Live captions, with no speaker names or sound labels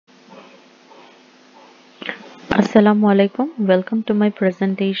Assalamu alaikum. Welcome to my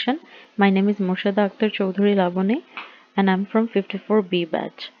presentation. My name is Moshada Akhtar Chaudhary Labone and I'm from 54B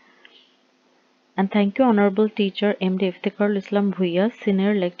batch. And thank you Honorable Teacher MD Iftikharul Islam Bhuiya,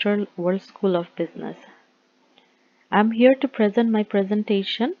 Senior Lecturer, World School of Business. I'm here to present my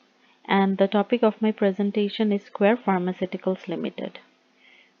presentation and the topic of my presentation is Square Pharmaceuticals Limited.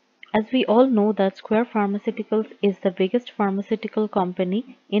 As we all know that Square Pharmaceuticals is the biggest pharmaceutical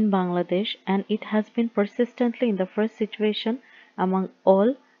company in Bangladesh and it has been persistently in the first situation among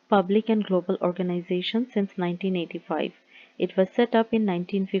all public and global organizations since 1985. It was set up in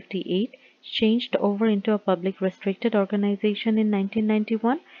 1958, changed over into a public restricted organization in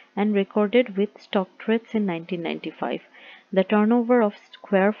 1991 and recorded with stock trades in 1995. The turnover of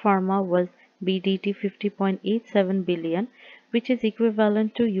Square Pharma was BDT 50.87 billion, which is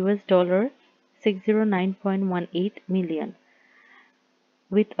equivalent to US dollar 609.18 million,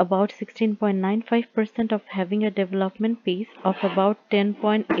 with about 16.95% of having a development pace of about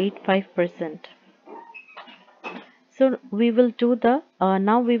 10.85%. So we will do the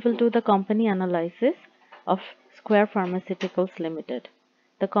now we will do the company analysis of Square Pharmaceuticals Limited.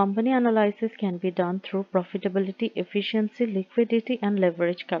 The company analysis can be done through profitability, efficiency, liquidity, and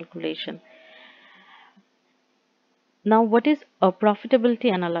leverage calculation. Now, what is a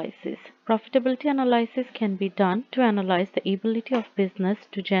profitability analysis? Profitability analysis can be done to analyze the ability of business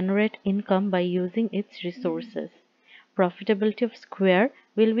to generate income by using its resources. Profitability of Square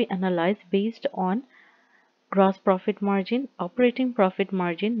will be analyzed based on gross profit margin, operating profit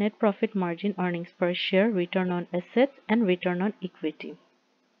margin, net profit margin, earnings per share, return on assets, and return on equity.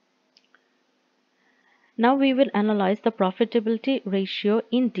 Now we will analyze the profitability ratio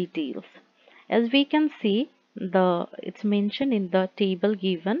in details. As we can see, it's mentioned in the table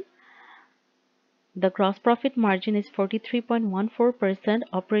given. The gross profit margin is 43.14%,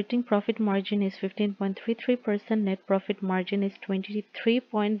 operating profit margin is 15.33%, net profit margin is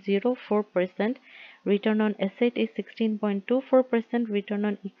 23.04%, return on asset is 16.24%, return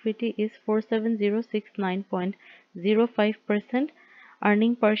on equity is 47069.05%,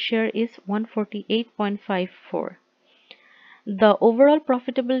 earning per share is 148.54. The overall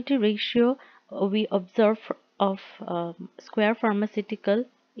profitability ratio we observe of Square Pharmaceutical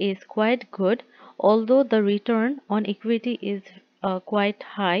is quite good, although the return on equity is quite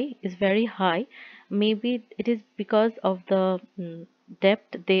high, is very high. Maybe it is because of the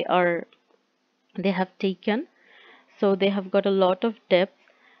debt they have taken, so they have got a lot of debt.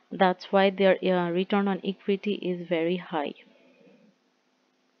 That's why their return on equity is very high.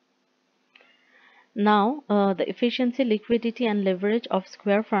 Now, the efficiency, liquidity, and leverage of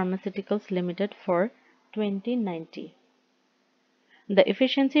Square Pharmaceuticals Limited for 2090. The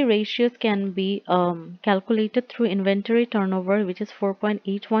efficiency ratios can be calculated through inventory turnover, which is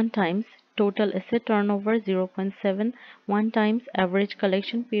 4.81 times, total asset turnover 0.71 times, average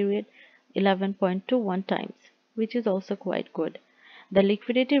collection period 11.21 times, which is also quite good. The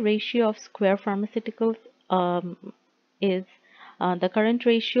liquidity ratio of Square Pharmaceuticals is the current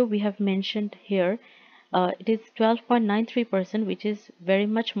ratio we have mentioned here. It is 12.93%, which is very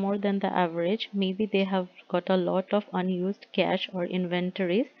much more than the average. Maybe they have got a lot of unused cash or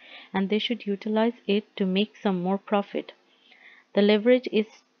inventories and they should utilize it to make some more profit. The leverage is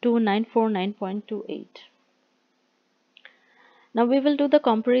 2949.28. Now we will do the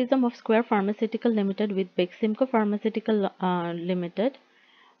comparison of Square Pharmaceutical Limited with Beximco Pharmaceutical Limited.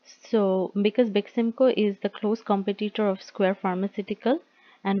 So because Beximco is the close competitor of Square Pharmaceutical,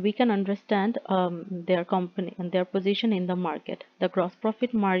 and we can understand their company and their position in the market. The gross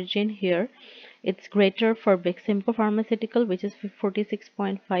profit margin here, it's greater for Beximco Pharmaceutical, which is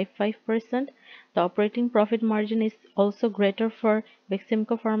 46.55%. The operating profit margin is also greater for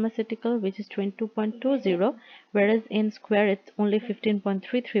Beximco Pharmaceutical, which is 22.20, whereas in Square it's only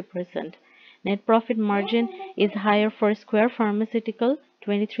 15.33%. Net profit margin is higher for Square Pharmaceutical,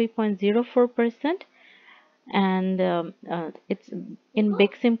 23.04%, and it's in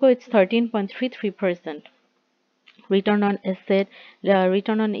Beximco it's 13.33%. Return on asset,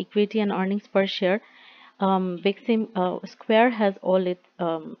 return on equity, and earnings per share, Square has all it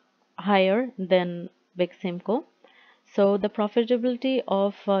higher than Beximco. So the profitability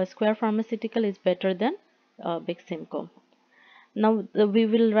of Square Pharmaceutical is better than Beximco. Now we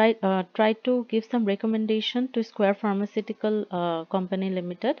will try to give some recommendation to Square Pharmaceutical Company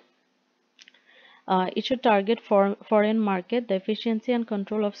Limited. It should target foreign market. The efficiency and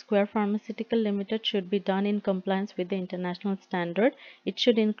control of Square Pharmaceutical Limited should be done in compliance with the international standard. It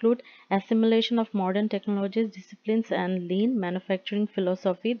should include assimilation of modern technologies, disciplines, and lean manufacturing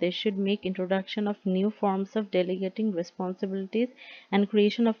philosophy. They should make introduction of new forms of delegating responsibilities and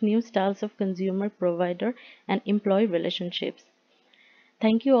creation of new styles of consumer, provider, and employee relationships.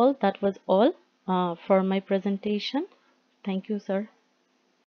 Thank you all. That was all for my presentation. Thank you, sir.